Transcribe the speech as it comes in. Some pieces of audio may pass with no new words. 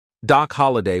Doc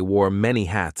Holliday wore many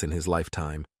hats in his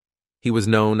lifetime. He was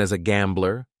known as a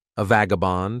gambler, a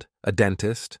vagabond, a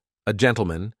dentist, a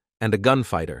gentleman, and a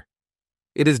gunfighter.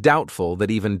 It is doubtful that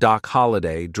even Doc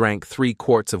Holliday drank 3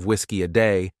 quarts of whiskey a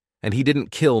day, and he didn't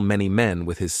kill many men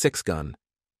with his 6-gun.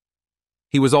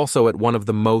 He was also at one of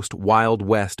the most Wild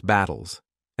West battles,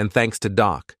 and thanks to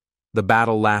Doc, the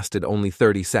battle lasted only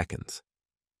 30 seconds.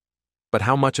 But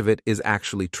how much of it is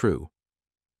actually true?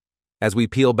 As we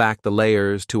peel back the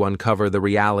layers to uncover the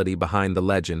reality behind the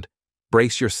legend,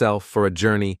 brace yourself for a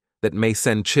journey that may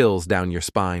send chills down your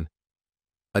spine.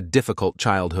 A difficult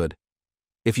childhood.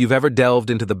 If you've ever delved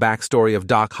into the backstory of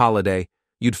Doc Holliday,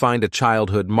 you'd find a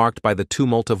childhood marked by the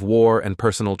tumult of war and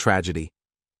personal tragedy.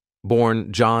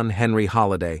 Born John Henry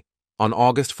Holliday on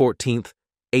August 14,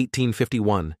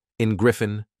 1851, in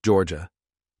Griffin, Georgia,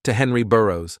 to Henry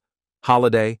Burroughs,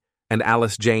 Holliday, and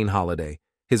Alice Jane Holliday,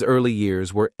 his early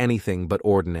years were anything but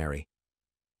ordinary.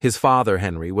 His father,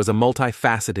 Henry, was a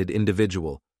multifaceted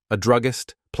individual, a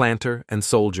druggist, planter, and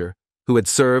soldier, who had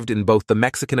served in both the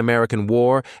Mexican-American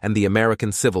War and the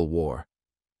American Civil War.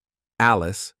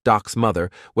 Alice, Doc's mother,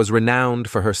 was renowned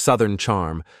for her Southern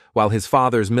charm, while his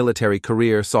father's military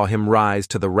career saw him rise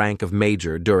to the rank of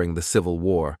major during the Civil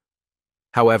War.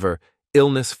 However,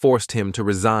 illness forced him to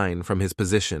resign from his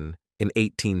position in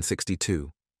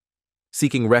 1862.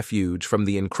 Seeking refuge from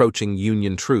the encroaching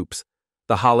Union troops,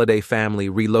 the Holliday family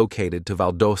relocated to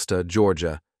Valdosta,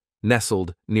 Georgia,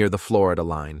 nestled near the Florida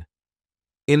line.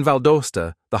 In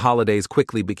Valdosta, the Hollidays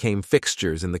quickly became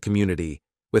fixtures in the community,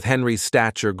 with Henry's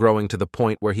stature growing to the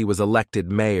point where he was elected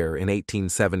mayor in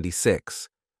 1876,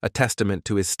 a testament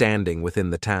to his standing within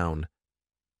the town.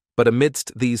 But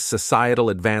amidst these societal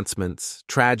advancements,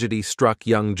 tragedy struck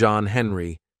young John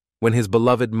Henry when his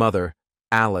beloved mother,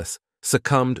 Alice,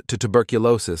 succumbed to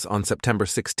tuberculosis on September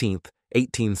 16,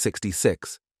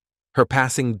 1866. Her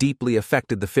passing deeply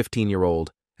affected the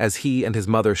 15-year-old, as he and his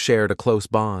mother shared a close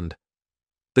bond.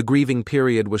 The grieving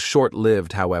period was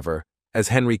short-lived, however, as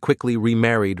Henry quickly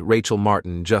remarried Rachel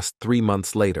Martin just 3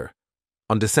 months later,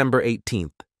 on December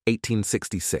 18,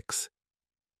 1866.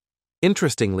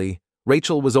 Interestingly,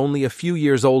 Rachel was only a few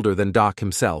years older than Doc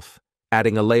himself,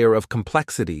 adding a layer of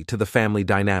complexity to the family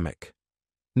dynamic.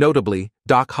 Notably,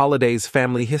 Doc Holliday's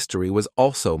family history was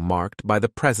also marked by the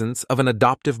presence of an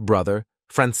adoptive brother,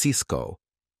 Francisco,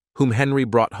 whom Henry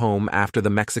brought home after the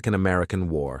Mexican-American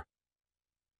War.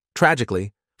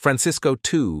 Tragically, Francisco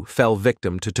too fell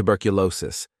victim to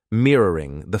tuberculosis,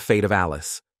 mirroring the fate of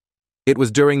Alice. It was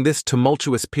during this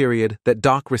tumultuous period that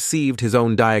Doc received his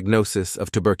own diagnosis of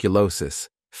tuberculosis,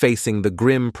 facing the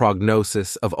grim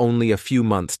prognosis of only a few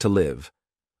months to live,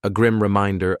 a grim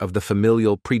reminder of the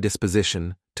familial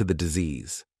predisposition to the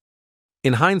disease.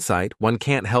 In hindsight, one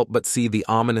can't help but see the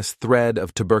ominous thread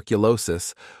of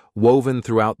tuberculosis woven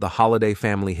throughout the Holliday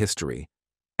family history,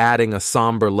 adding a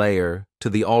somber layer to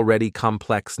the already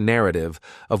complex narrative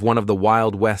of one of the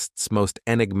Wild West's most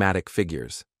enigmatic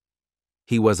figures.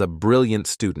 He was a brilliant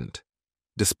student.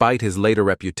 Despite his later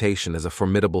reputation as a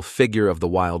formidable figure of the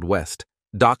Wild West,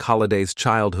 Doc Holliday's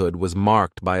childhood was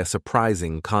marked by a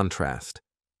surprising contrast.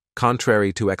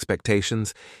 Contrary to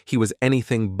expectations, he was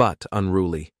anything but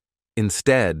unruly.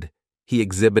 Instead, he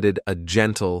exhibited a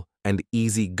gentle and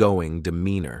easygoing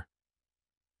demeanor.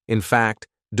 In fact,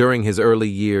 during his early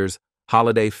years,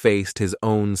 Holliday faced his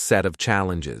own set of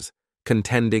challenges,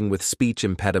 contending with speech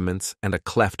impediments and a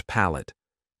cleft palate.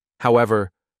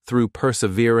 However, through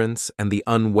perseverance and the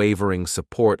unwavering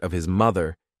support of his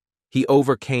mother, he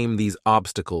overcame these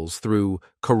obstacles through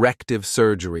corrective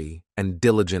surgery and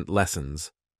diligent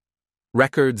lessons.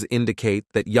 Records indicate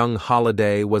that young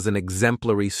Holliday was an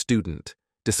exemplary student,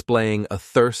 displaying a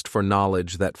thirst for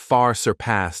knowledge that far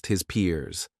surpassed his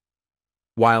peers.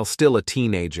 While still a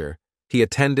teenager, he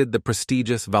attended the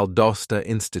prestigious Valdosta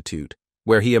Institute,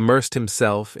 where he immersed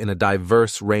himself in a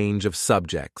diverse range of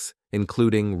subjects,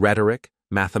 including rhetoric,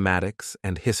 mathematics,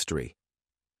 and history.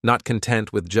 Not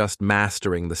content with just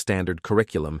mastering the standard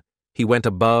curriculum, he went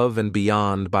above and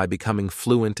beyond by becoming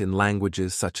fluent in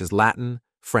languages such as Latin,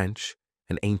 French,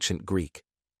 and ancient Greek.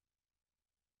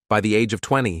 By the age of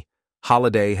 20,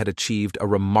 Holliday had achieved a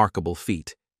remarkable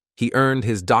feat. He earned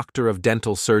his Doctor of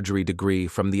Dental Surgery degree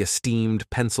from the esteemed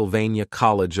Pennsylvania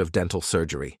College of Dental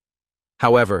Surgery.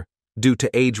 However, due to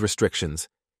age restrictions,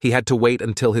 he had to wait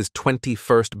until his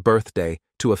 21st birthday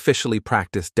to officially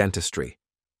practice dentistry.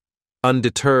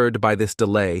 Undeterred by this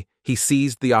delay, he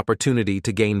seized the opportunity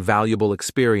to gain valuable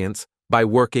experience by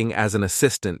working as an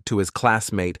assistant to his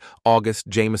classmate August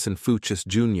Jameson Fuchs,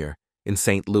 Jr. in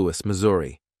St. Louis,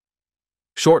 Missouri.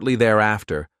 Shortly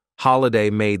thereafter, Holliday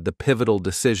made the pivotal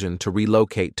decision to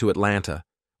relocate to Atlanta,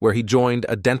 where he joined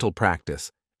a dental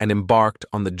practice and embarked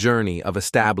on the journey of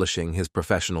establishing his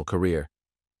professional career.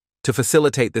 To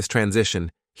facilitate this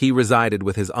transition, he resided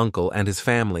with his uncle and his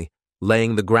family,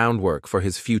 laying the groundwork for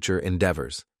his future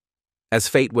endeavors. As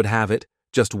fate would have it,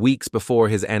 just weeks before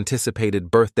his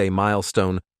anticipated birthday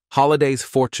milestone, Holliday's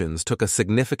fortunes took a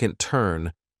significant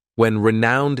turn when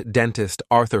renowned dentist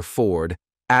Arthur Ford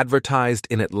advertised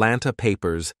in Atlanta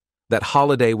papers that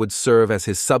Holliday would serve as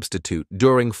his substitute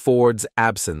during Ford's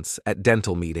absence at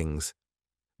dental meetings.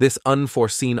 This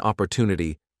unforeseen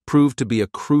opportunity proved to be a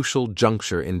crucial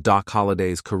juncture in Doc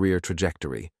Holliday's career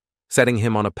trajectory, setting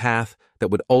him on a path that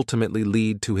would ultimately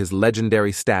lead to his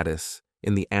legendary status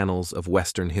in the annals of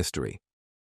Western history.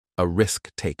 A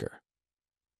risk-taker.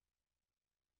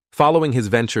 Following his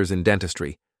ventures in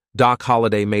dentistry, Doc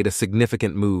Holliday made a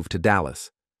significant move to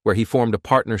Dallas, where he formed a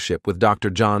partnership with Dr.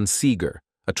 John Seeger,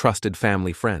 a trusted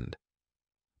family friend.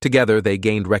 Together, they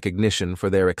gained recognition for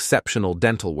their exceptional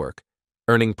dental work,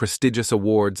 earning prestigious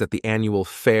awards at the annual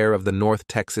Fair of the North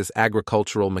Texas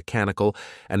Agricultural, Mechanical,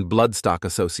 and Bloodstock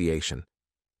Association.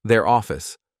 Their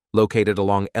office, located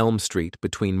along Elm Street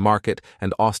between Market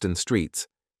and Austin Streets,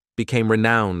 became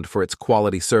renowned for its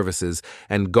quality services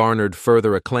and garnered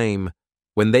further acclaim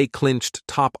when they clinched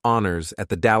top honors at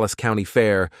the Dallas County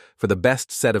Fair for the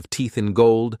best set of teeth in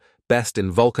gold, best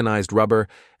in vulcanized rubber,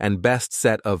 and best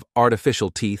set of artificial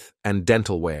teeth and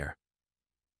dental wear.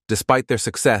 Despite their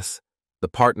success, the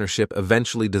partnership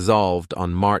eventually dissolved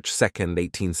on March 2,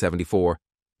 1874,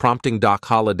 prompting Doc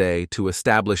Holliday to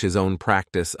establish his own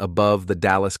practice above the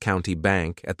Dallas County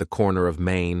Bank at the corner of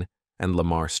Main and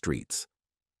Lamar Streets.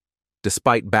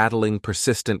 Despite battling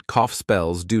persistent cough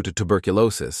spells due to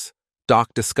tuberculosis,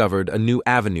 Doc discovered a new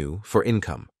avenue for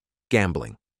income: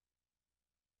 gambling.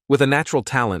 With a natural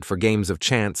talent for games of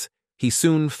chance, he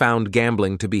soon found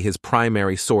gambling to be his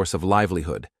primary source of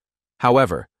livelihood.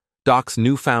 However, Doc's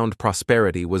newfound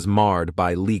prosperity was marred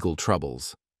by legal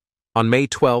troubles. On May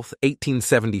 12,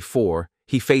 1874,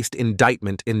 he faced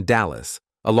indictment in Dallas,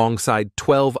 alongside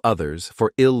 12 others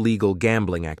for illegal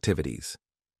gambling activities.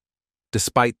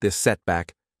 Despite this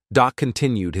setback, Doc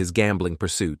continued his gambling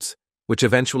pursuits, which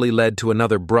eventually led to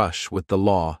another brush with the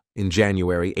law in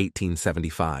January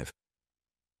 1875.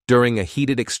 During a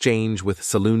heated exchange with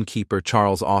saloon keeper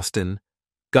Charles Austin,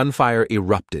 gunfire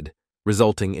erupted,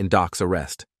 resulting in Doc's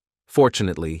arrest.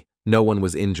 Fortunately, no one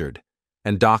was injured,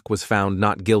 and Doc was found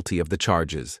not guilty of the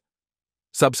charges.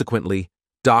 Subsequently,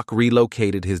 Doc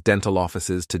relocated his dental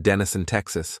offices to Denison,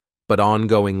 Texas, but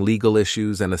ongoing legal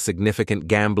issues and a significant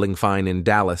gambling fine in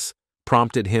Dallas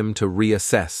prompted him to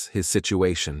reassess his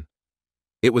situation.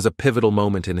 It was a pivotal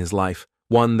moment in his life,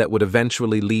 one that would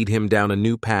eventually lead him down a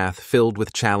new path filled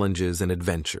with challenges and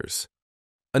adventures.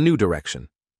 A new direction.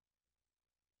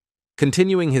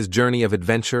 Continuing his journey of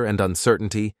adventure and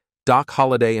uncertainty, Doc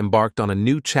Holliday embarked on a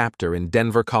new chapter in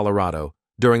Denver, Colorado,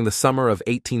 during the summer of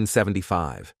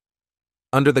 1875.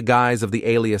 Under the guise of the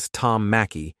alias Tom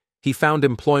Mackey, he found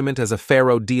employment as a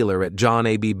faro dealer at John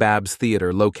A.B. Babb's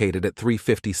Theater located at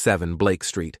 357 Blake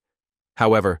Street.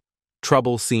 However,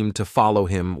 trouble seemed to follow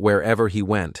him wherever he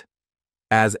went,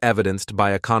 as evidenced by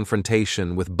a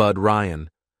confrontation with Bud Ryan,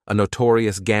 a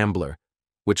notorious gambler,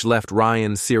 which left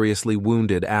Ryan seriously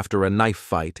wounded after a knife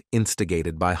fight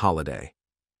instigated by Holliday.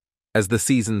 As the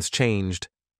seasons changed,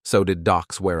 so did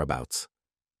Doc's whereabouts.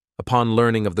 Upon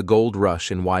learning of the gold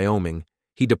rush in Wyoming,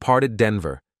 he departed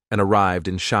Denver and arrived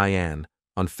in Cheyenne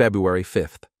on February 5,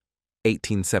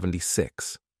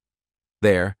 1876.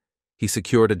 There, he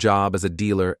secured a job as a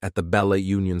dealer at the Bella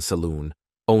Union Saloon,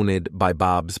 owned by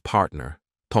Bob's partner,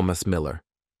 Thomas Miller.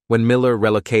 When Miller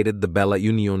relocated the Bella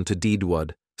Union to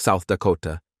Deadwood, South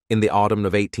Dakota, in the autumn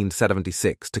of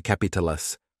 1876 to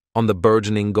capitalize on the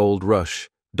burgeoning gold rush,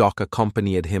 Doc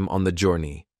accompanied him on the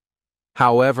journey.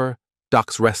 However,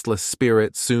 Doc's restless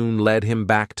spirit soon led him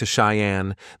back to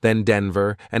Cheyenne, then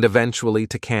Denver, and eventually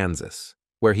to Kansas,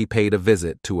 where he paid a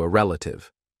visit to a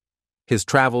relative. His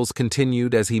travels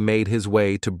continued as he made his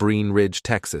way to Breen Ridge,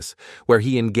 Texas, where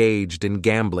he engaged in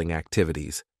gambling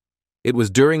activities. It was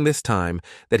during this time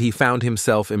that he found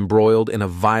himself embroiled in a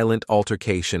violent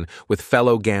altercation with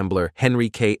fellow gambler Henry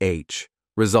K. H.,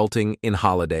 resulting in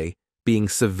Holliday being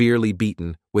severely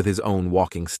beaten with his own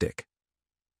walking stick.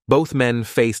 Both men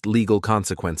faced legal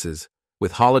consequences,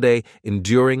 with Holliday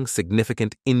enduring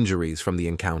significant injuries from the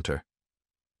encounter.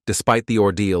 Despite the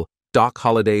ordeal, Doc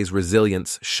Holliday's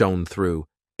resilience shone through,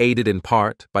 aided in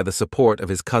part by the support of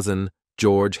his cousin,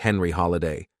 George Henry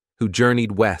Holliday, who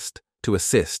journeyed west to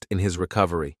assist in his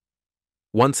recovery.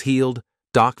 Once healed,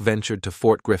 Doc ventured to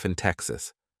Fort Griffin,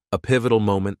 Texas, a pivotal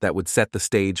moment that would set the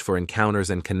stage for encounters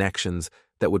and connections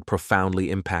that would profoundly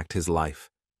impact his life.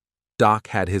 Doc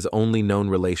had his only known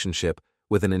relationship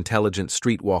with an intelligent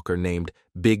streetwalker named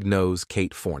Big Nose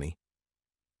Kate Forney.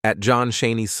 At John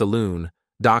Shaney's saloon,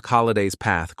 Doc Holliday's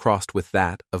path crossed with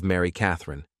that of Mary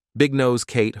Catherine, Big Nose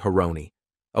Kate Horoni,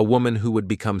 a woman who would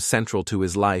become central to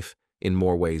his life in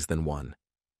more ways than one.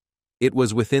 It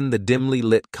was within the dimly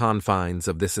lit confines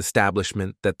of this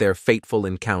establishment that their fateful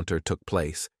encounter took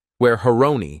place, where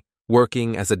Horoni,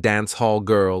 working as a dance hall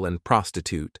girl and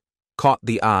prostitute, caught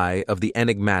the eye of the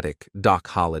enigmatic Doc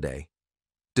Holliday.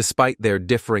 Despite their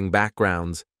differing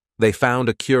backgrounds, they found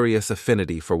a curious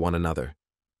affinity for one another.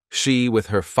 She with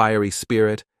her fiery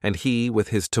spirit, and he with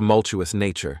his tumultuous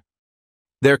nature.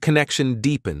 Their connection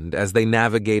deepened as they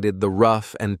navigated the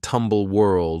rough and tumble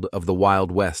world of the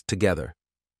Wild West together.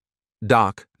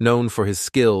 Doc, known for his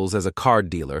skills as a card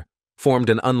dealer, formed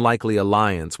an unlikely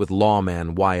alliance with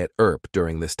lawman Wyatt Earp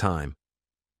during this time.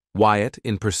 Wyatt,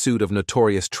 in pursuit of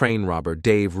notorious train robber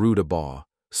Dave Rudabaugh,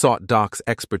 sought Doc's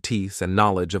expertise and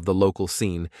knowledge of the local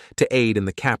scene to aid in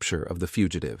the capture of the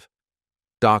fugitive.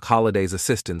 Doc Holliday's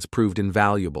assistance proved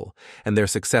invaluable, and their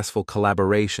successful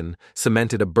collaboration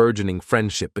cemented a burgeoning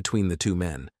friendship between the two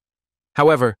men.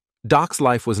 However, Doc's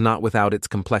life was not without its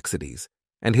complexities,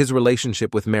 and his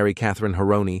relationship with Mary Catherine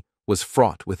Horoni was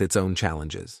fraught with its own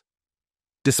challenges.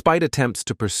 Despite attempts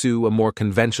to pursue a more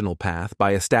conventional path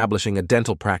by establishing a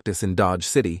dental practice in Dodge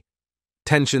City,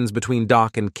 tensions between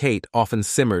Doc and Kate often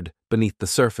simmered beneath the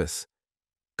surface.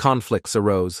 Conflicts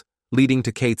arose, leading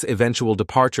to Kate's eventual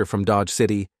departure from Dodge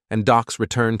City and Doc's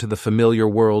return to the familiar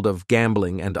world of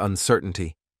gambling and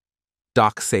uncertainty.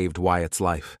 Doc saved Wyatt's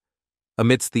life.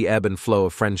 Amidst the ebb and flow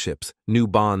of friendships, new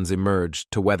bonds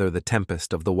emerged to weather the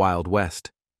tempest of the Wild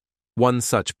West. One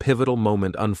such pivotal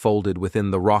moment unfolded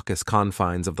within the raucous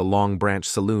confines of the Long Branch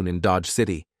Saloon in Dodge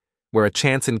City, where a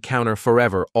chance encounter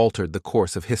forever altered the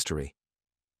course of history.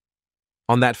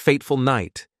 On that fateful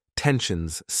night,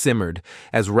 tensions simmered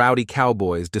as rowdy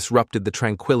cowboys disrupted the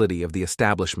tranquility of the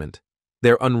establishment,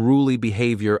 their unruly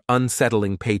behavior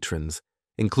unsettling patrons,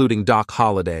 including Doc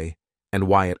Holliday and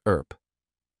Wyatt Earp.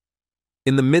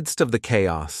 In the midst of the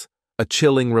chaos, a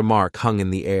chilling remark hung in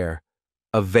the air,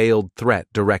 a veiled threat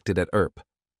directed at Earp.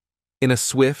 In a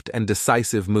swift and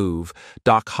decisive move,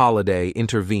 Doc Holliday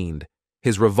intervened,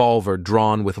 his revolver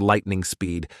drawn with lightning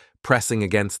speed, pressing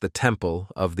against the temple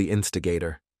of the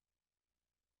instigator.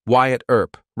 Wyatt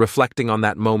Earp, reflecting on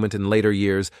that moment in later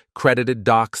years, credited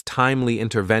Doc's timely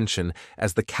intervention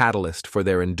as the catalyst for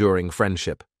their enduring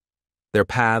friendship. Their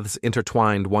paths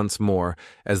intertwined once more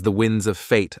as the winds of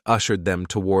fate ushered them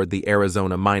toward the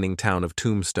Arizona mining town of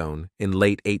Tombstone in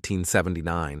late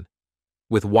 1879.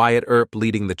 With Wyatt Earp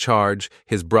leading the charge,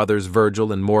 his brothers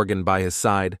Virgil and Morgan by his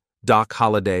side, Doc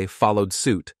Holliday followed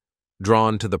suit,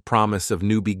 drawn to the promise of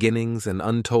new beginnings and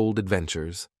untold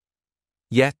adventures.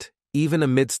 Yet, even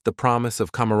amidst the promise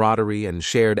of camaraderie and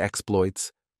shared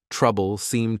exploits, trouble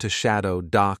seemed to shadow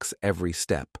Doc's every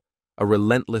step, a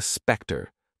relentless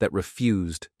specter that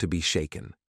refused to be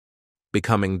shaken,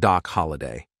 becoming Doc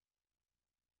Holliday.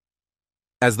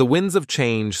 As the winds of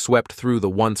change swept through the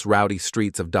once rowdy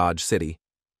streets of Dodge City,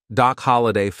 Doc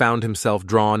Holliday found himself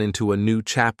drawn into a new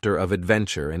chapter of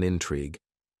adventure and intrigue.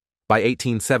 By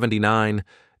 1879,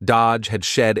 Dodge had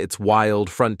shed its wild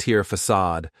frontier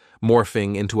facade,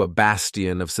 morphing into a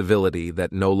bastion of civility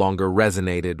that no longer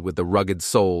resonated with the rugged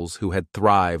souls who had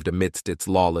thrived amidst its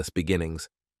lawless beginnings.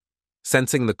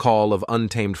 Sensing the call of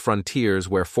untamed frontiers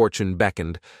where fortune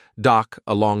beckoned, Doc,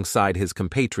 alongside his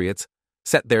compatriots,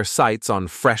 set their sights on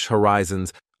fresh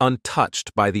horizons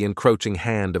untouched by the encroaching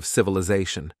hand of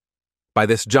civilization. By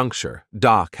this juncture,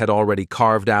 Doc had already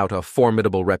carved out a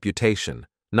formidable reputation,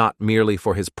 not merely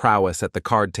for his prowess at the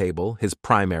card table, his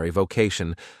primary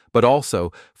vocation, but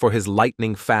also for his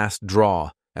lightning-fast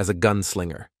draw as a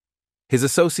gunslinger. His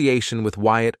association with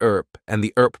Wyatt Earp and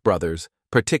the Earp brothers,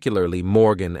 particularly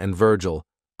Morgan and Virgil,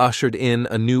 ushered in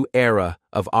a new era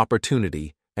of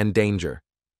opportunity and danger.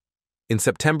 In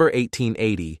September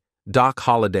 1880, Doc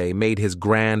Holliday made his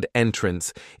grand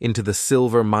entrance into the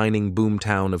silver mining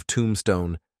boomtown of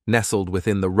Tombstone, nestled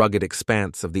within the rugged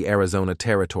expanse of the Arizona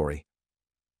Territory.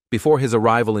 Before his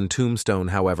arrival in Tombstone,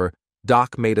 however,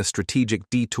 Doc made a strategic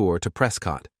detour to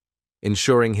Prescott,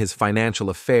 ensuring his financial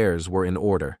affairs were in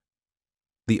order.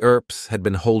 The Earps had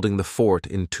been holding the fort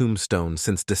in Tombstone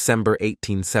since December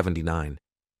 1879,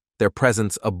 their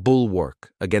presence a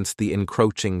bulwark against the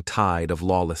encroaching tide of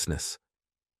lawlessness.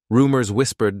 Rumors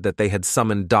whispered that they had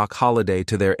summoned Doc Holliday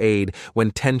to their aid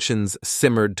when tensions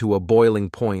simmered to a boiling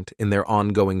point in their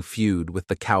ongoing feud with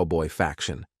the cowboy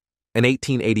faction, an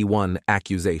 1881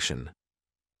 accusation.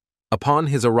 Upon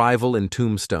his arrival in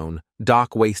Tombstone,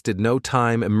 Doc wasted no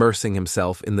time immersing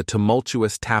himself in the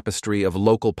tumultuous tapestry of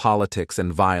local politics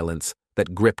and violence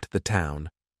that gripped the town.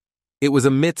 It was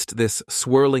amidst this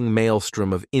swirling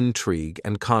maelstrom of intrigue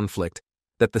and conflict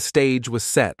that the stage was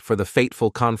set for the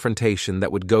fateful confrontation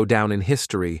that would go down in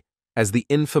history as the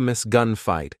infamous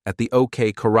gunfight at the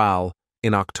OK Corral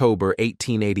in October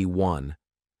 1881,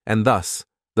 and thus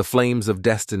the flames of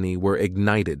destiny were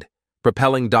ignited,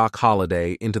 propelling Doc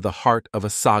Holliday into the heart of a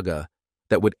saga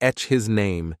that would etch his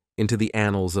name into the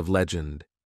annals of legend.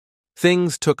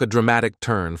 Things took a dramatic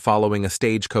turn following a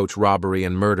stagecoach robbery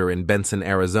and murder in Benson,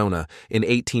 Arizona in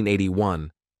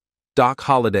 1881. Doc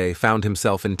Holliday found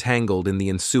himself entangled in the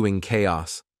ensuing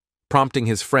chaos, prompting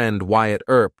his friend Wyatt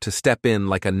Earp to step in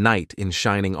like a knight in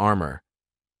shining armor.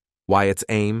 Wyatt's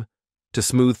aim? To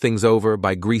smooth things over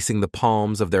by greasing the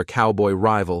palms of their cowboy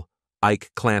rival,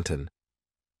 Ike Clanton.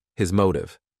 His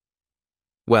motive?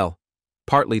 Well,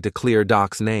 partly to clear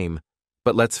Doc's name,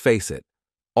 but let's face it,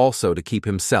 also to keep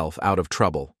himself out of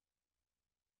trouble.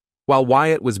 While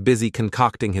Wyatt was busy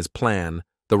concocting his plan,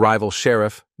 the rival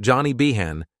sheriff, Johnny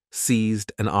Behan,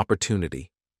 seized an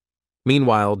opportunity.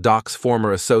 Meanwhile, Doc's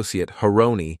former associate,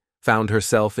 Haroni, found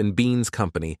herself in Bean's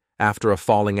company after a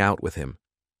falling out with him.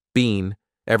 Bean,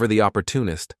 ever the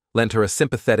opportunist, lent her a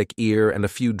sympathetic ear and a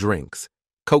few drinks,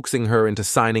 coaxing her into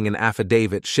signing an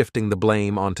affidavit shifting the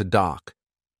blame onto Doc.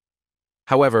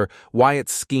 However,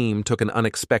 Wyatt's scheme took an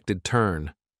unexpected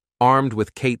turn. Armed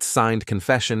with Kate's signed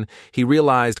confession, he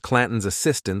realized Clanton's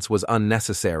assistance was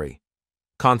unnecessary.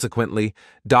 Consequently,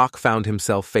 Doc found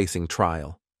himself facing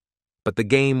trial. But the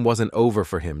game wasn't over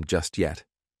for him just yet.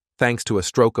 Thanks to a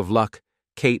stroke of luck,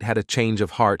 Kate had a change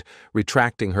of heart,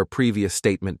 retracting her previous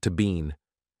statement to Bean.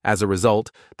 As a result,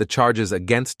 the charges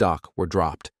against Doc were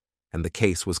dropped, and the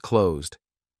case was closed.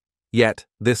 Yet,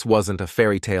 this wasn't a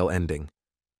fairy tale ending.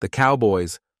 The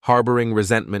cowboys, harboring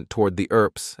resentment toward the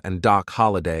Earps and Doc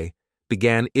Holliday,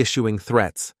 began issuing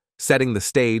threats, setting the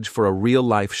stage for a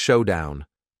real-life showdown.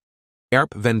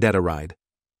 Earp vendetta ride.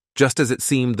 Just as it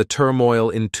seemed the turmoil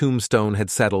in Tombstone had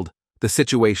settled, the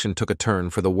situation took a turn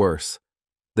for the worse.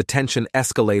 The tension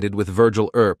escalated with Virgil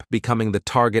Earp becoming the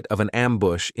target of an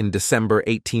ambush in December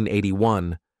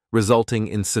 1881, resulting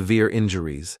in severe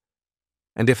injuries.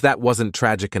 And if that wasn't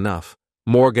tragic enough,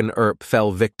 Morgan Earp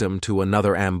fell victim to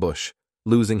another ambush,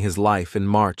 losing his life in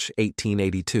March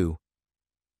 1882.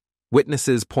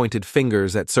 Witnesses pointed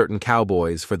fingers at certain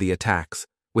cowboys for the attacks,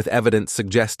 with evidence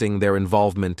suggesting their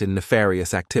involvement in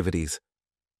nefarious activities.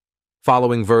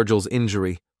 Following Virgil's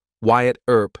injury, Wyatt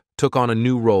Earp took on a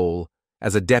new role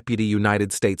as a deputy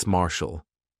United States Marshal.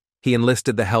 He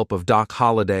enlisted the help of Doc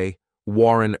Holliday,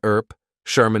 Warren Earp,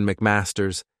 Sherman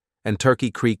McMasters, and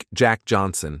Turkey Creek Jack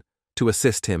Johnson to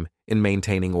assist him in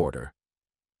maintaining order.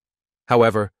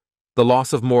 However, the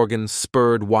loss of Morgan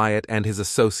spurred Wyatt and his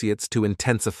associates to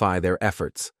intensify their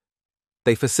efforts.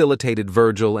 They facilitated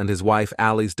Virgil and his wife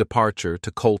Allie's departure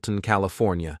to Colton,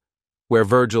 California, where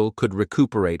Virgil could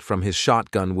recuperate from his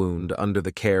shotgun wound under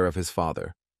the care of his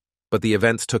father. But the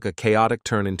events took a chaotic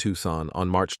turn in Tucson on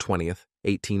March 20th,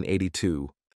 1882.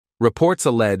 Reports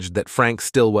alleged that Frank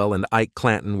Stillwell and Ike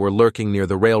Clanton were lurking near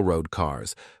the railroad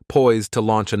cars, poised to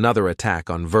launch another attack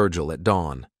on Virgil at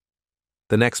dawn.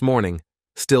 The next morning,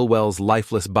 Stillwell's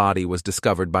lifeless body was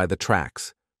discovered by the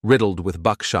tracks, riddled with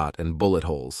buckshot and bullet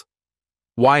holes.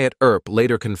 Wyatt Earp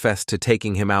later confessed to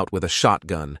taking him out with a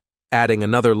shotgun, adding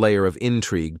another layer of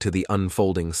intrigue to the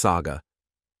unfolding saga.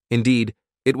 Indeed,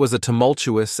 it was a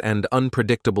tumultuous and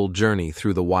unpredictable journey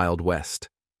through the Wild West.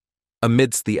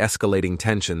 Amidst the escalating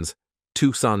tensions,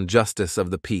 Tucson Justice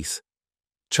of the Peace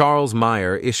Charles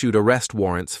Meyer issued arrest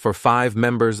warrants for 5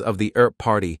 members of the Earp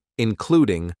Party,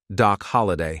 including Doc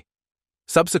Holliday.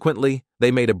 Subsequently,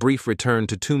 they made a brief return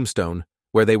to Tombstone,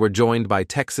 where they were joined by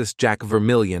Texas Jack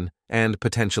Vermillion and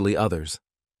potentially others.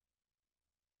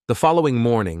 The following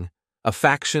morning, a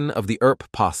faction of the Earp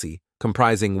posse,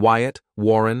 comprising Wyatt,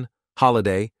 Warren,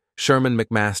 Holliday, Sherman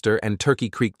McMaster, and Turkey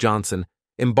Creek Johnson,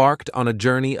 embarked on a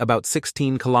journey about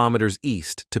 16 kilometers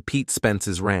east to Pete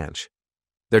Spence's ranch.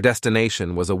 Their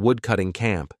destination was a woodcutting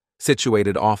camp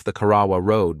situated off the Karawa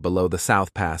Road below the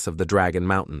South Pass of the Dragon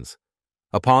Mountains.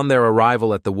 Upon their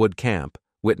arrival at the wood camp,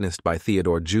 witnessed by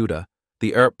Theodore Judah,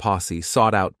 the Earp posse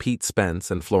sought out Pete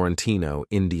Spence and Florentino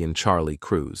Indian Charlie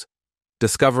Cruz.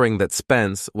 Discovering that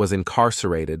Spence was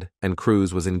incarcerated and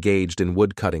Cruz was engaged in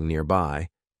woodcutting nearby,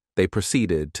 they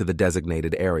proceeded to the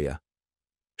designated area.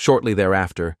 Shortly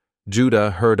thereafter,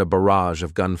 Judah heard a barrage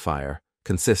of gunfire,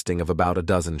 consisting of about a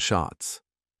dozen shots.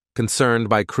 Concerned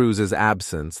by Cruz's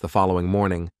absence the following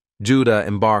morning, Judah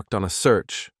embarked on a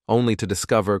search, only to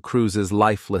discover Cruz's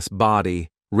lifeless body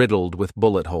riddled with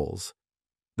bullet holes.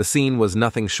 The scene was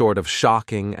nothing short of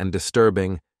shocking and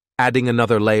disturbing, adding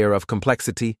another layer of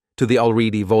complexity to the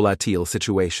already volatile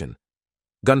situation.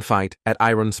 Gunfight at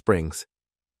Iron Springs.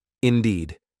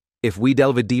 Indeed, if we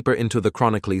delve deeper into the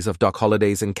chronicles of Doc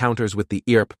Holliday's encounters with the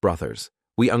Earp brothers,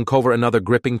 we uncover another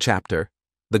gripping chapter,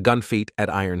 the gunfight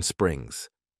at Iron Springs.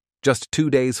 Just 2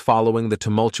 days following the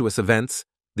tumultuous events,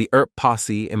 the Earp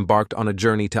posse embarked on a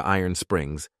journey to Iron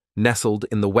Springs, nestled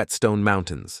in the Whetstone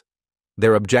Mountains.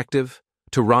 Their objective?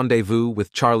 To rendezvous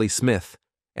with Charlie Smith,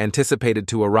 anticipated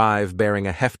to arrive bearing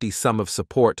a hefty sum of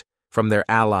support from their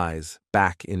allies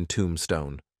back in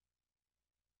Tombstone.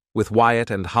 With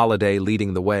Wyatt and Holliday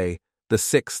leading the way, the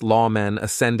 6 lawmen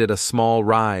ascended a small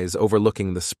rise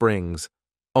overlooking the springs,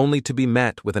 only to be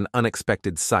met with an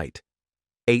unexpected sight: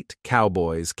 8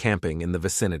 cowboys camping in the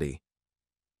vicinity.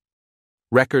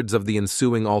 Records of the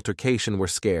ensuing altercation were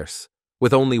scarce,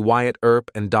 with only Wyatt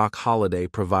Earp and Doc Holliday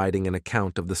providing an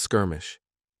account of the skirmish.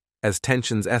 As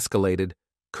tensions escalated,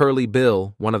 Curly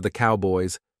Bill, one of the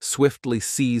cowboys, swiftly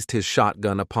seized his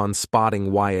shotgun upon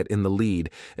spotting Wyatt in the lead,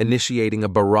 initiating a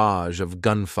barrage of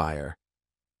gunfire.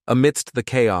 Amidst the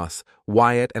chaos,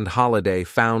 Wyatt and Holliday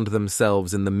found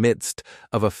themselves in the midst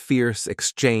of a fierce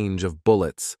exchange of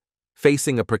bullets.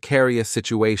 Facing a precarious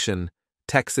situation,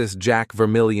 Texas Jack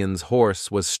Vermillion's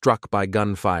horse was struck by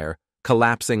gunfire,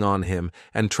 collapsing on him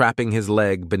and trapping his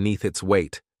leg beneath its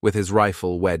weight, with his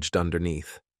rifle wedged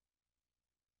underneath.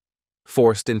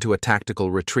 Forced into a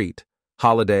tactical retreat,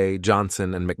 Holliday,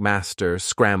 Johnson, and McMaster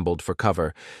scrambled for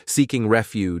cover, seeking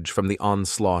refuge from the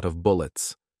onslaught of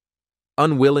bullets.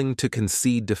 Unwilling to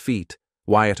concede defeat,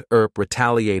 Wyatt Earp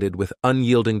retaliated with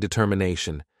unyielding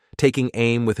determination, taking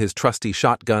aim with his trusty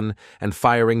shotgun and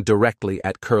firing directly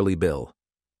at Curly Bill.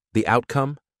 The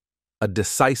outcome? A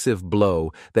decisive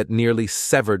blow that nearly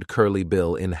severed Curly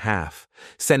Bill in half,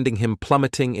 sending him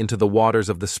plummeting into the waters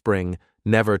of the spring,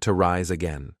 never to rise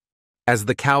again. As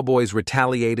the cowboys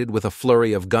retaliated with a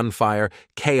flurry of gunfire,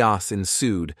 chaos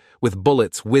ensued, with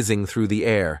bullets whizzing through the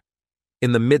air.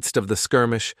 In the midst of the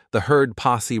skirmish, the herd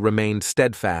posse remained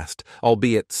steadfast,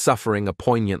 albeit suffering a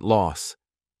poignant loss.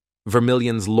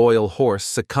 Vermillion's loyal horse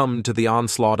succumbed to the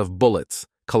onslaught of bullets,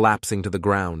 collapsing to the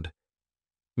ground.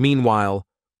 Meanwhile,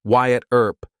 Wyatt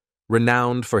Earp,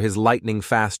 renowned for his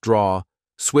lightning-fast draw,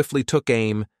 swiftly took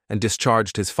aim and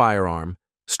discharged his firearm,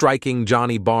 striking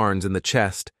Johnny Barnes in the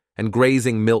chest and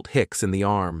grazing Milt Hicks in the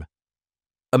arm.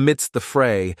 Amidst the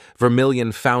fray,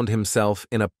 Vermillion found himself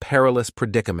in a perilous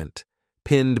predicament,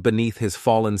 pinned beneath his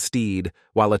fallen steed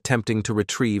while attempting to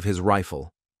retrieve his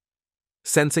rifle.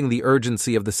 Sensing the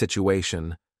urgency of the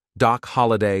situation, Doc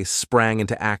Holliday sprang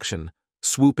into action,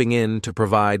 swooping in to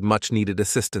provide much-needed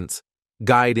assistance,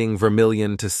 guiding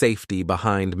Vermillion to safety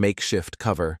behind makeshift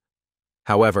cover.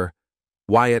 However,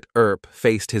 Wyatt Earp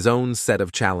faced his own set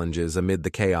of challenges amid the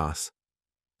chaos.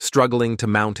 Struggling to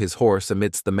mount his horse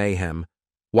amidst the mayhem,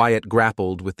 Wyatt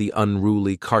grappled with the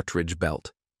unruly cartridge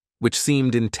belt, which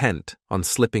seemed intent on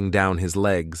slipping down his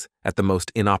legs at the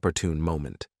most inopportune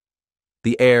moment.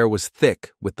 The air was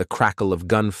thick with the crackle of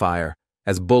gunfire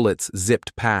as bullets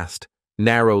zipped past,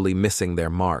 narrowly missing their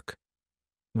mark.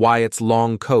 Wyatt's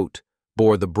long coat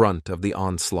bore the brunt of the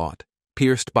onslaught,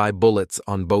 pierced by bullets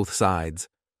on both sides,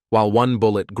 while one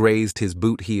bullet grazed his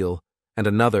boot heel and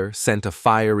another sent a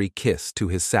fiery kiss to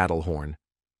his saddle horn.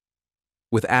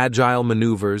 With agile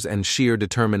maneuvers and sheer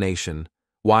determination,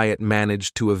 Wyatt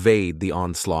managed to evade the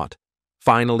onslaught,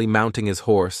 finally mounting his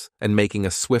horse and making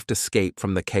a swift escape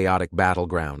from the chaotic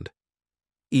battleground.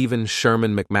 Even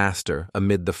Sherman McMaster,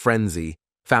 amid the frenzy,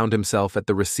 found himself at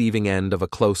the receiving end of a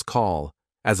close call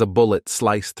as a bullet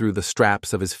sliced through the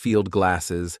straps of his field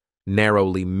glasses,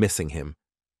 narrowly missing him.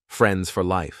 Friends for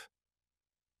life.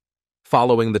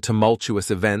 Following the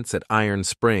tumultuous events at Iron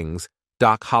Springs,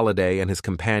 Doc Holliday and his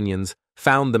companions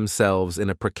found themselves in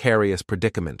a precarious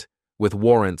predicament, with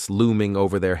warrants looming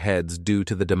over their heads due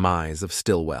to the demise of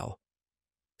Stillwell.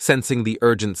 Sensing the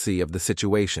urgency of the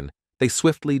situation, they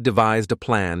swiftly devised a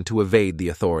plan to evade the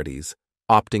authorities,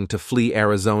 opting to flee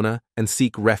Arizona and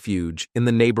seek refuge in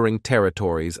the neighboring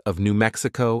territories of New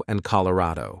Mexico and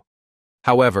Colorado.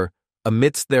 However,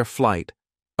 amidst their flight,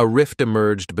 a rift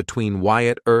emerged between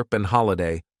Wyatt Earp and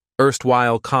Holliday,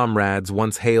 erstwhile comrades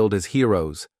once hailed as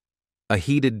heroes. A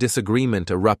heated disagreement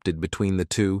erupted between the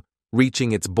two,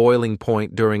 reaching its boiling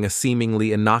point during a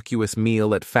seemingly innocuous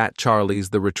meal at Fat Charlie's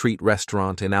The Retreat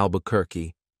restaurant in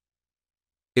Albuquerque.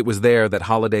 It was there that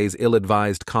Holliday's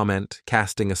ill-advised comment,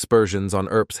 casting aspersions on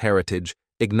Earp's heritage,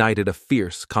 ignited a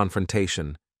fierce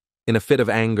confrontation. In a fit of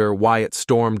anger, Wyatt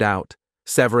stormed out,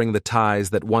 severing the ties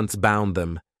that once bound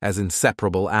them as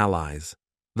inseparable allies.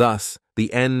 Thus,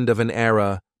 The end of an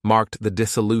era marked the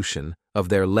dissolution of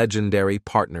their legendary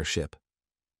partnership.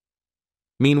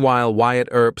 Meanwhile, Wyatt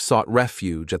Earp sought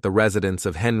refuge at the residence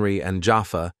of Henry and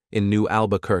Jaffa in New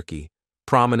Albuquerque,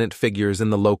 prominent figures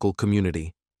in the local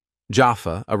community.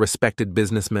 Jaffa, a respected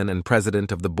businessman and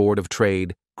president of the Board of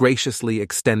Trade, graciously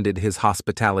extended his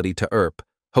hospitality to Earp,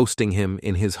 hosting him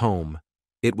in his home.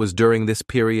 It was during this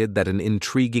period that an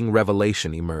intriguing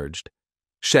revelation emerged,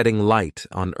 shedding light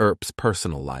on Earp's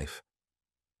personal life.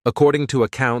 According to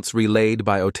accounts relayed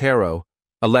by Otero,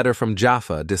 a letter from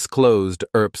Jaffa disclosed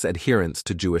Earp's adherence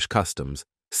to Jewish customs,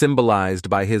 symbolized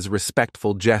by his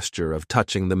respectful gesture of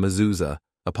touching the mezuzah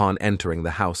upon entering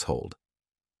the household.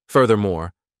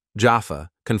 Furthermore, Jaffa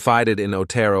confided in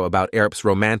Otero about Earp's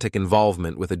romantic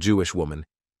involvement with a Jewish woman,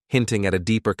 hinting at a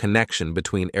deeper connection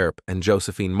between Earp and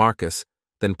Josephine Marcus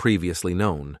than previously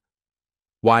known.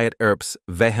 Wyatt Earp's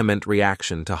vehement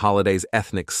reaction to Holliday's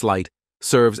ethnic slight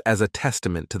serves as a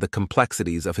testament to the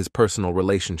complexities of his personal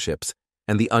relationships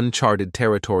and the uncharted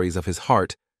territories of his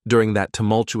heart during that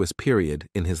tumultuous period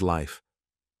in his life.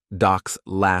 Doc's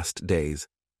last days.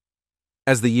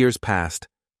 As the years passed,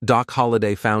 Doc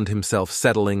Holliday found himself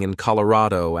settling in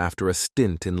Colorado after a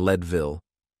stint in Leadville.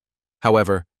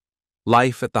 However,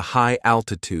 life at the high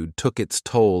altitude took its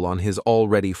toll on his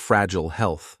already fragile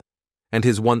health, and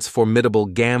his once formidable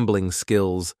gambling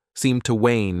skills seemed to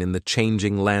wane in the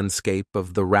changing landscape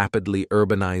of the rapidly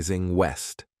urbanizing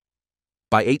West.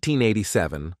 By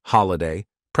 1887, Holliday,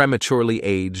 prematurely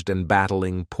aged and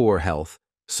battling poor health,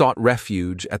 sought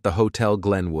refuge at the Hotel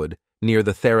Glenwood near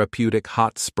the therapeutic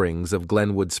hot springs of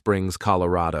Glenwood Springs,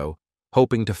 Colorado,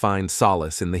 hoping to find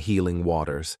solace in the healing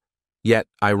waters. Yet,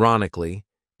 ironically,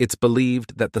 it's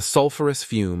believed that the sulfurous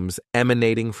fumes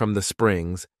emanating from the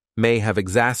springs may have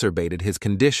exacerbated his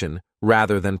condition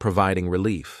rather than providing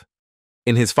relief.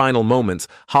 In his final moments,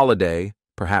 Holliday,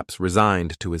 perhaps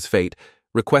resigned to his fate,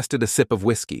 requested a sip of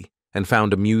whiskey and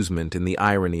found amusement in the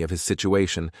irony of his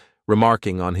situation,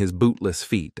 remarking on his bootless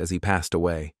feet as he passed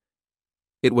away.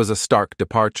 It was a stark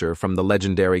departure from the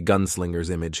legendary gunslinger's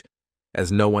image,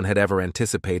 as no one had ever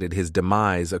anticipated his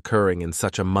demise occurring in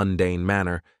such a mundane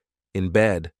manner, in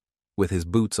bed, with his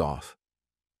boots off.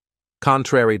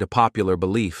 Contrary to popular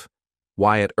belief,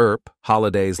 Wyatt Earp,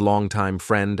 Holliday's longtime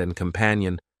friend and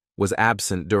companion, was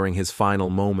absent during his final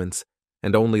moments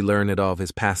and only learned of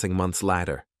his passing months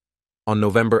later. On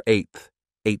November 8,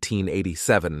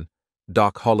 1887,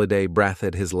 Doc Holliday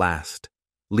breathed his last,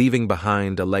 leaving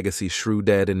behind a legacy shrewd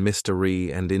in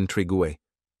mystery and intrigue.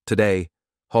 Today,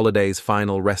 Holliday's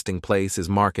final resting place is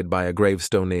marked by a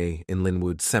gravestone in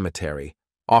Linwood Cemetery,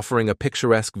 offering a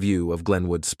picturesque view of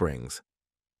Glenwood Springs.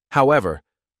 However,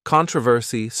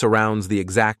 controversy surrounds the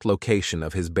exact location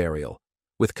of his burial,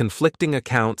 with conflicting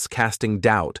accounts casting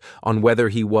doubt on whether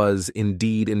he was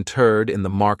indeed interred in the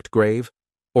marked grave,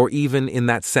 or even in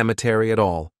that cemetery at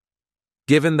all.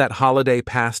 Given that Holliday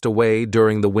passed away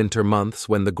during the winter months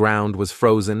when the ground was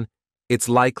frozen, it's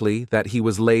likely that he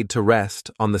was laid to rest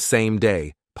on the same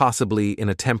day, possibly in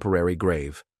a temporary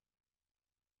grave.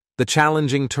 The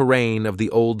challenging terrain of the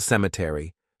old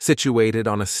cemetery, situated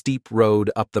on a steep road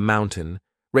up the mountain,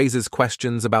 raises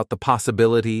questions about the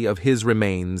possibility of his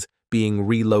remains being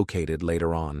relocated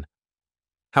later on.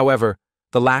 However,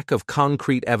 the lack of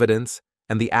concrete evidence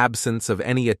and the absence of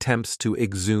any attempts to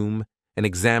exhume and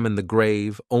examine the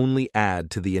grave only add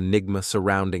to the enigma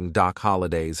surrounding Doc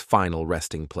Holliday's final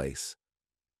resting place.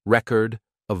 Record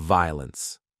of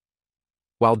violence.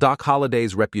 While Doc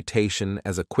Holliday's reputation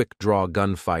as a quick-draw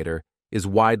gunfighter is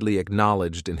widely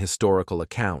acknowledged in historical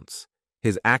accounts,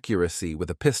 his accuracy with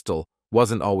a pistol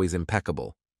wasn't always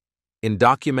impeccable. In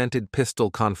documented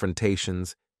pistol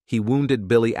confrontations, he wounded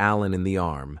Billy Allen in the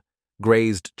arm,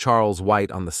 grazed Charles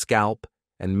White on the scalp,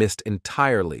 and missed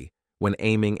entirely when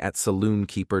aiming at saloon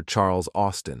keeper Charles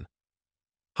Austin.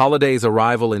 Holliday's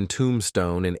arrival in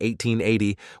Tombstone in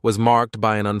 1880 was marked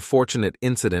by an unfortunate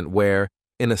incident where,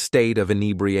 in a state of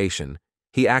inebriation,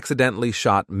 he accidentally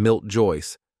shot Milt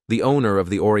Joyce, the owner of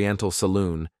the Oriental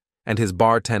Saloon, and his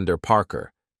bartender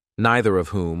Parker, neither of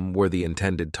whom were the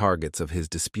intended targets of his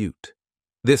dispute.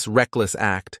 This reckless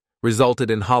act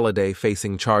resulted in Holliday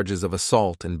facing charges of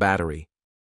assault and battery.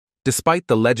 Despite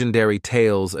the legendary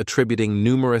tales attributing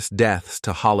numerous deaths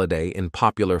to Holliday in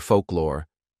popular folklore,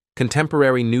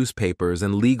 contemporary newspapers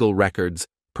and legal records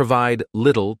provide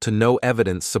little to no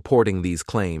evidence supporting these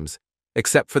claims,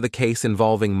 except for the case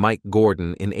involving Mike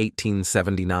Gordon in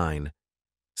 1879.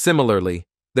 Similarly,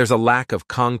 there's a lack of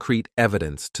concrete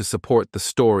evidence to support the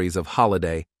stories of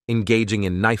Holliday engaging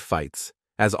in knife fights,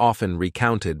 as often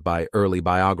recounted by early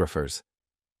biographers.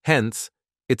 Hence,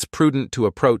 it's prudent to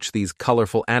approach these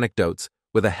colorful anecdotes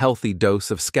with a healthy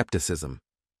dose of skepticism.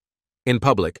 In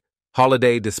public,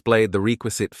 Holliday displayed the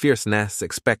requisite fierceness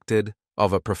expected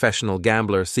of a professional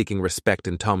gambler seeking respect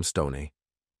in Tombstone.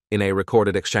 In a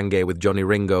recorded exchange with Johnny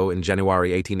Ringo in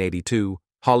January 1882,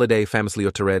 Holliday famously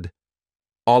uttered,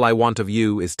 "All I want of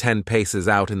you is 10 paces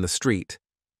out in the street,"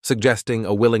 suggesting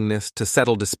a willingness to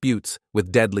settle disputes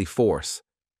with deadly force.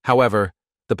 However,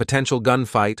 the potential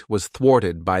gunfight was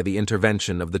thwarted by the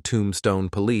intervention of the Tombstone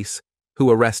police, who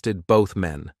arrested both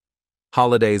men.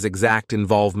 Holliday's exact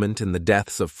involvement in the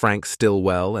deaths of Frank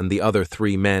Stillwell and the other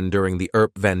 3 men during the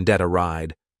Earp Vendetta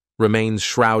ride remains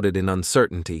shrouded in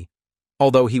uncertainty,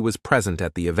 although he was present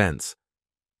at the events.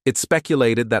 It's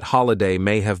speculated that Holliday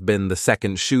may have been the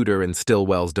second shooter in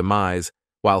Stillwell's demise,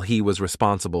 while he was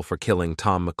responsible for killing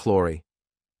Tom McClory.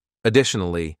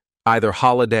 Additionally, either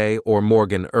Holliday or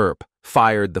Morgan Earp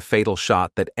fired the fatal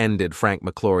shot that ended Frank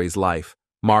McClory's life,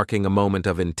 marking a moment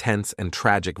of intense and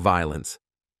tragic violence.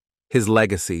 His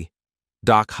legacy,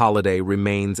 Doc Holliday,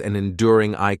 remains an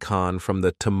enduring icon from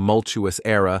the tumultuous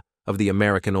era of the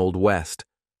American Old West,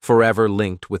 forever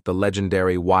linked with the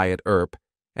legendary Wyatt Earp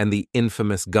and the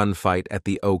infamous gunfight at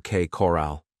the OK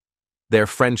Corral. Their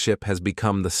friendship has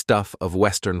become the stuff of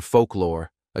Western folklore,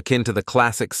 akin to the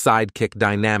classic sidekick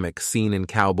dynamic seen in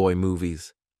cowboy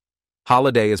movies.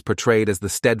 Holliday is portrayed as the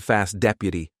steadfast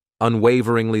deputy,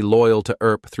 unwaveringly loyal to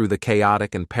Earp through the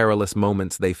chaotic and perilous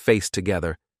moments they faced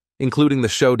together, including the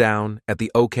showdown at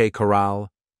the OK Corral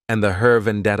and the Her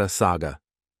Vendetta saga.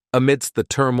 Amidst the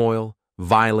turmoil,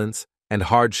 violence, and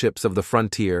hardships of the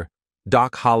frontier,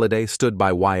 Doc Holliday stood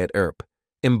by Wyatt Earp,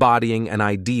 embodying an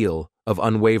ideal of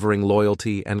unwavering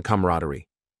loyalty and camaraderie.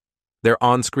 Their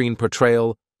on-screen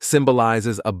portrayal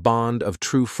symbolizes a bond of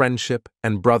true friendship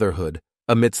and brotherhood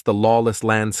amidst the lawless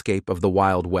landscape of the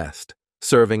Wild West,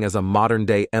 serving as a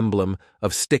modern-day emblem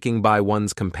of sticking by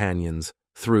one's companions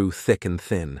through thick and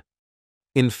thin.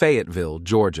 In Fayetteville,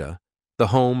 Georgia, the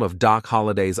home of Doc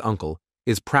Holliday's uncle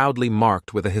is proudly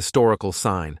marked with a historical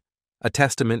sign, a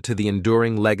testament to the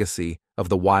enduring legacy of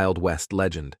the Wild West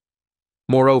legend.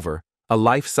 Moreover, a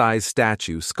life-size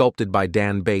statue sculpted by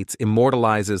Dan Bates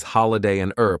immortalizes Holliday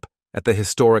and Earp at the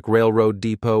historic railroad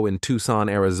depot in Tucson,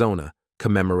 Arizona,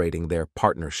 commemorating their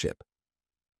partnership.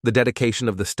 The dedication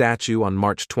of the statue on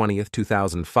March 20,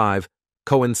 2005,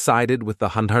 coincided with the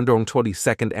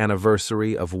 122nd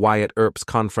anniversary of Wyatt Earp's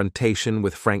confrontation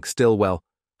with Frank Stillwell,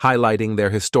 highlighting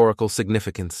their historical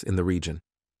significance in the region.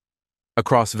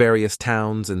 Across various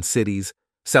towns and cities,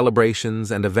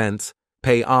 celebrations and events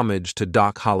pay homage to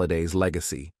Doc Holliday's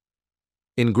legacy.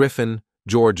 In Griffin,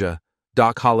 Georgia,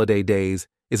 Doc Holliday Days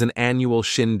is an annual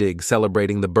shindig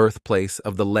celebrating the birthplace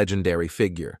of the legendary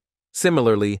figure.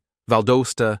 Similarly,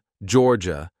 Valdosta,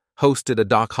 Georgia, hosted a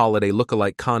Doc Holliday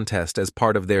lookalike contest as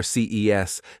part of their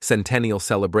CES Centennial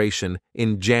celebration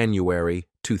in January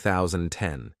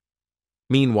 2010.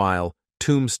 Meanwhile,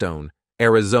 Tombstone,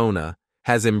 Arizona,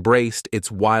 has embraced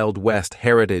its Wild West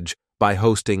heritage by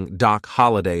hosting Doc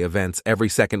Holliday events every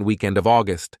second weekend of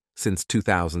August since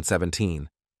 2017.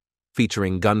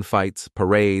 Featuring gunfights,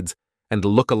 parades, and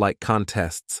look-alike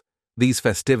contests, these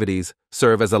festivities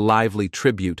serve as a lively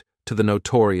tribute to the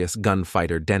notorious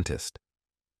gunfighter dentist.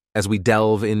 As we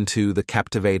delve into the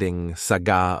captivating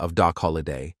saga of Doc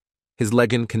Holliday, his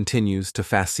legend continues to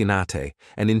fascinate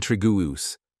and intrigue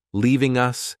us, leaving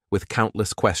us with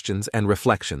countless questions and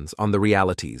reflections on the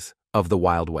realities of the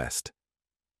Wild West.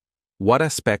 What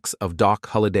aspects of Doc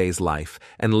Holliday's life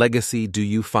and legacy do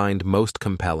you find most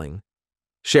compelling?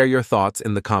 Share your thoughts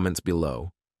in the comments below.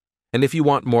 And if you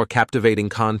want more captivating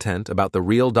content about the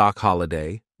real Doc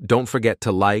Holliday, don't forget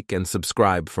to like and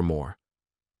subscribe for more.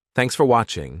 Thanks for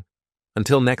watching.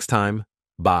 Until next time,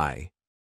 bye.